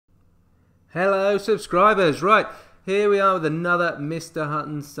Hello subscribers, right, here we are with another Mr.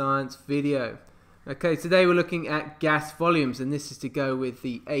 Hutton Science video. Okay, today we're looking at gas volumes, and this is to go with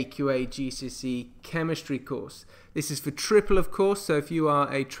the AQA GCSE Chemistry course. This is for triple, of course, so if you are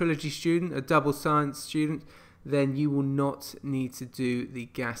a trilogy student, a double science student, then you will not need to do the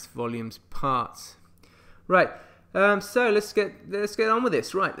gas volumes part. Right, so let's get on with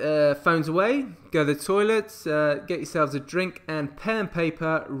this. Right, phones away, go to the toilet, get yourselves a drink and pen and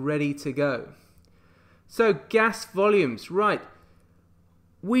paper ready to go. So gas volumes, right.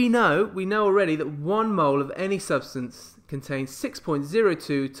 We know already that 1 mole of any substance contains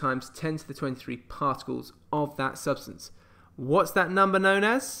 6.02 times 10 to the 23 particles of that substance. What's that number known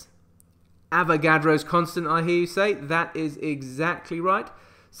as? Avogadro's constant, I hear you say. That is exactly right.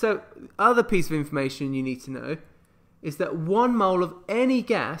 So, other piece of information you need to know is that 1 mole of any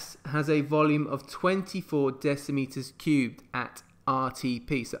gas has a volume of 24 decimeters cubed at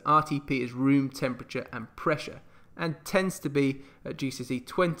RTP. So RTP is room temperature and pressure, and tends to be at GCSE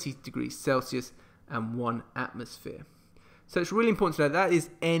 20 degrees Celsius and 1 atmosphere. So it's really important to know that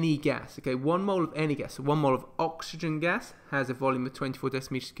is any gas. Okay, 1 mole of any gas. So 1 mole of oxygen gas has a volume of 24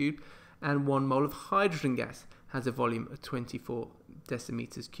 decimeters cubed, and 1 mole of hydrogen gas has a volume of 24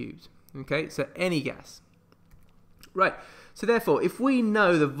 decimeters cubed. Okay, so any gas. Right, so therefore, if we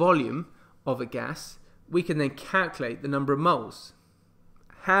know the volume of a gas, we can then calculate the number of moles.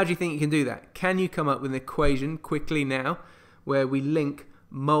 How do you think you can do that? Can you come up with an equation quickly now where we link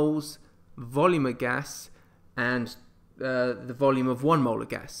moles, volume of gas, and the volume of 1 mole of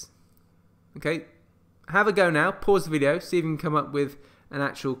gas? Okay, have a go now, pause the video, see if you can come up with an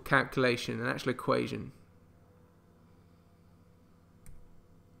actual calculation, an actual equation.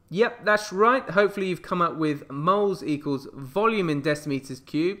 Yep, that's right. Hopefully you've come up with moles equals volume in decimeters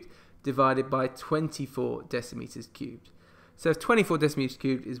cubed divided by 24 decimeters cubed. So if 24 decimeters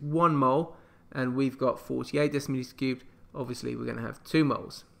cubed is 1 mole and we've got 48 decimeters cubed, obviously we're going to have 2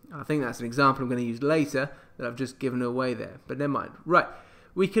 moles. I think that's an example I'm going to use later that I've just given away there, but never mind. Right,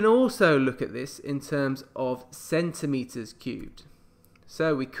 we can also look at this in terms of centimeters cubed.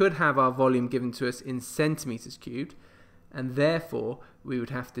 So we could have our volume given to us in centimeters cubed, and therefore we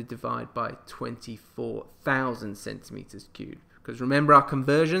would have to divide by 24,000 centimeters cubed. Because remember our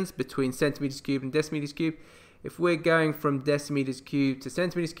conversions between centimeters cubed and decimeters cubed. If we're going from decimeters cubed to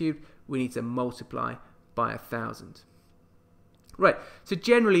centimeters cubed, we need to multiply by 1,000. Right, so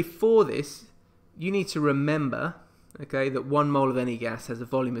generally for this, you need to remember, okay, that 1 mole of any gas has a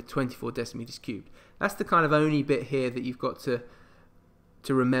volume of 24 decimeters cubed. That's the kind of only bit here that you've got to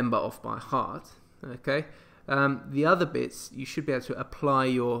remember off by heart, okay. The other bits, you should be able to apply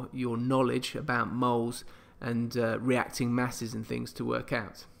your knowledge about moles and reacting masses and things to work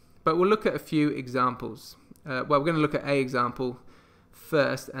out. But we'll look at a few examples. Well, we're going to look at a example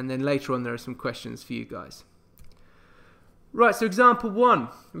first, and then later on there are some questions for you guys. Right, so example 1.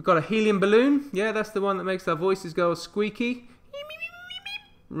 We've got a helium balloon. Yeah, that's the one that makes our voices go squeaky.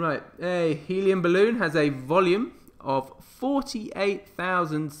 Right, a helium balloon has a volume of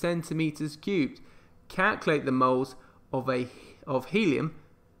 48,000 centimeters cubed. Calculate the moles of helium.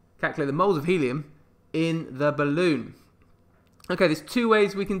 Calculate the moles of helium in the balloon. Okay, there's 2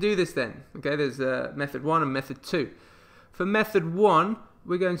 ways we can do this then. Okay, there's method 1 and method 2. For method 1,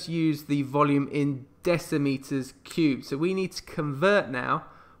 we're going to use the volume in decimeters cubed. So we need to convert now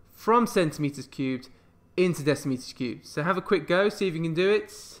from centimeters cubed into decimeters cubed. So have a quick go, see if you can do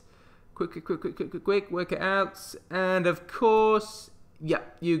it. Quick, work it out. And of course, yeah,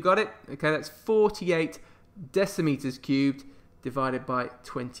 you got it. Okay, that's 48 decimeters cubed divided by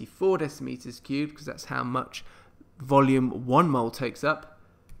 24 decimeters cubed, because that's how much volume 1 mole takes up,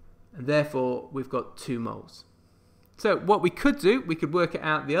 and therefore we've got 2 moles. So what we could do, we could work it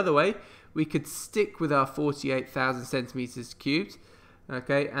out the other way. We could stick with our 48,000 centimeters cubed,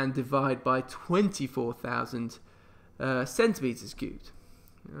 okay, and divide by 24,000 centimeters cubed,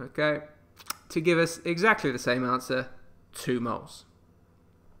 okay, to give us exactly the same answer, 2 moles.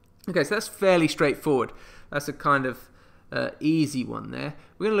 Okay, so that's fairly straightforward. That's a kind of easy one there.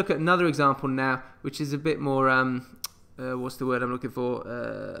 We're going to look at another example now, which is a bit more, what's the word I'm looking for?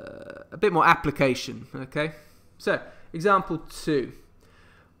 A bit more application, okay? So, example 2.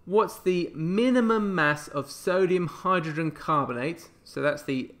 What's the minimum mass of sodium hydrogen carbonate? So that's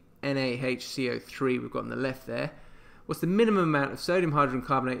the NaHCO3 we've got on the left there. What's the minimum amount of sodium hydrogen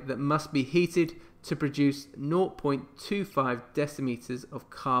carbonate that must be heated to produce 0.25 decimeters of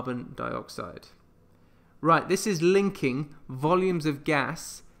carbon dioxide? Right, this is linking volumes of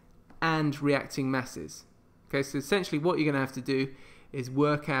gas and reacting masses. Okay, so essentially what you're going to have to do is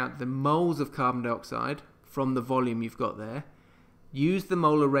work out the moles of carbon dioxide from the volume you've got there, use the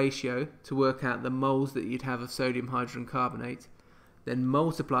molar ratio to work out the moles that you'd have of sodium hydrogen carbonate, then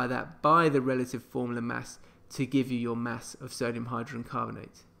multiply that by the relative formula mass to give you your mass of sodium hydrogen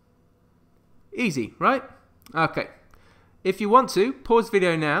carbonate. Easy, right? Okay. If you want to, pause the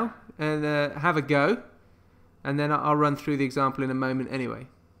video now and have a go, and then I'll run through the example in a moment anyway.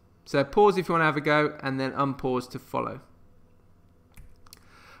 So pause if you want to have a go, and then unpause to follow.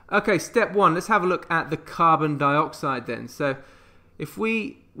 Okay, step one, let's have a look at the carbon dioxide then. So if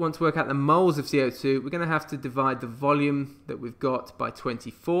we want to work out the moles of CO2, we're going to have to divide the volume that we've got by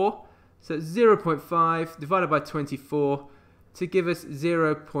 24. So 0.5 divided by 24 to give us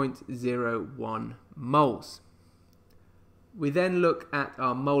 0.01 moles. We then look at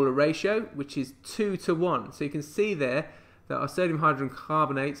our molar ratio, which is 2 to 1. So you can see there that our sodium hydrogen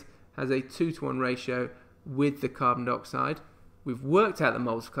carbonate has a 2 to 1 ratio with the carbon dioxide. We've worked out the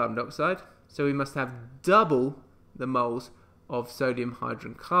moles of carbon dioxide, so we must have double the moles of sodium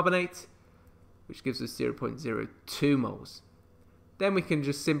hydrogen carbonate, which gives us 0.02 moles. Then we can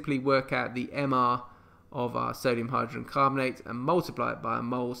just simply work out the MR of our sodium hydrogen carbonate and multiply it by our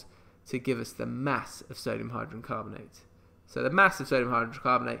moles to give us the mass of sodium hydrogen carbonate. So the mass of sodium hydrogen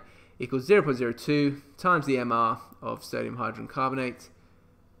carbonate equals 0.02 times the MR of sodium hydrogen carbonate,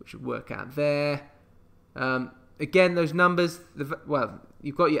 which would work out there. Again, those numbers, well,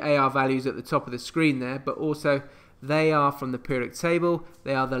 you've got your AR values at the top of the screen there, but also they are from the periodic table.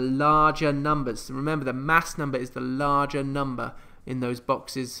 They are the larger numbers. So remember, the mass number is the larger number in those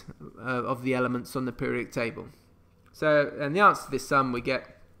boxes of the elements on the periodic table. So, and the answer to this sum, we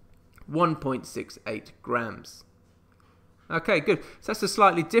get 1.68 grams. Okay, good. So that's a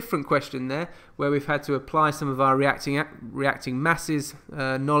slightly different question there, where we've had to apply some of our reacting masses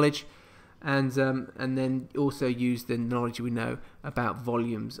knowledge, and then also use the knowledge we know about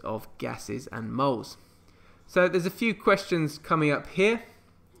volumes of gases and moles. So there's a few questions coming up here.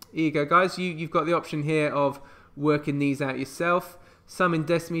 Here you go, guys. You've got the option here of working these out yourself. Some in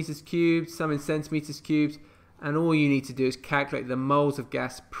decimeters cubed, some in centimeters cubed, and all you need to do is calculate the moles of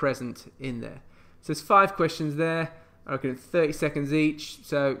gas present in there. So there's 5 questions there. I reckon 30 seconds each.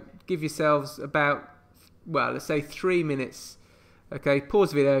 So give yourselves about, well, let's say 3 minutes. Okay,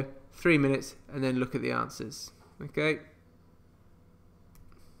 pause the video, 3 minutes, and then look at the answers. Okay.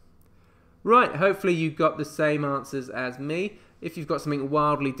 Right, hopefully you got the same answers as me. If you've got something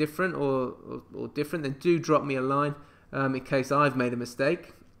wildly different or different, then do drop me a line in case I've made a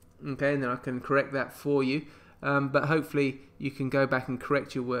mistake. Okay, and then I can correct that for you. But hopefully you can go back and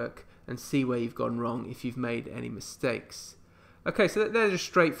correct your work and see where you've gone wrong if you've made any mistakes. Okay, so they're just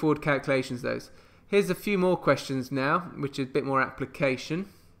straightforward calculations, those. Here's a few more questions now, which is a bit more application.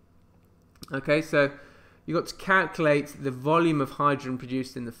 Okay, so you've got to calculate the volume of hydrogen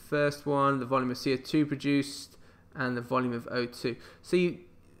produced in the first one, the volume of CO2 produced, and the volume of O2. So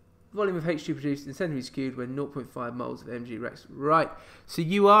volume of H2 produced in centimeters cubed when 0.5 moles of Mg reacts. Right, so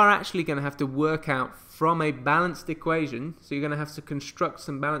you are actually going to have to work out from a balanced equation. So you're going to have to construct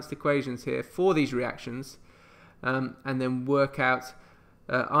some balanced equations here for these reactions, and then work out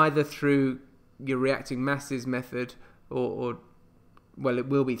either through your reacting masses method or well, it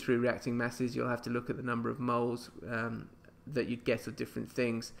will be through reacting masses. You'll have to look at the number of moles that you'd get of different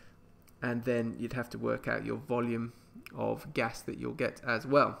things, and then you'd have to work out your volume of gas that you'll get as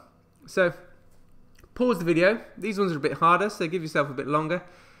well. So pause the video. These ones are a bit harder, so give yourself a bit longer.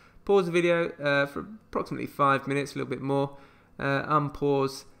 Pause the video for approximately 5 minutes, a little bit more.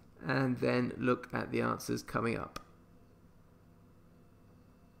 Unpause, and then look at the answers coming up.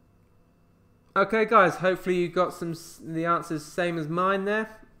 Okay, guys, hopefully you got the answers same as mine there.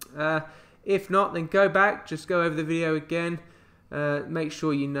 If not, then go back, just go over the video again. Make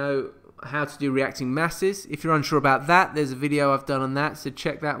sure you know how to do reacting masses. If you're unsure about that, there's a video I've done on that, so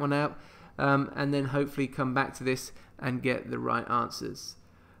check that one out. And then hopefully come back to this and get the right answers.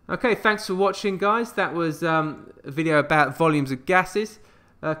 Okay, thanks for watching, guys. That was a video about volumes of gases.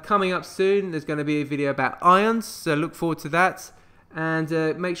 Coming up soon, there's going to be a video about ions, so look forward to that.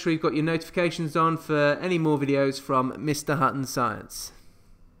 And make sure you've got your notifications on for any more videos from Mr. Hutton Science.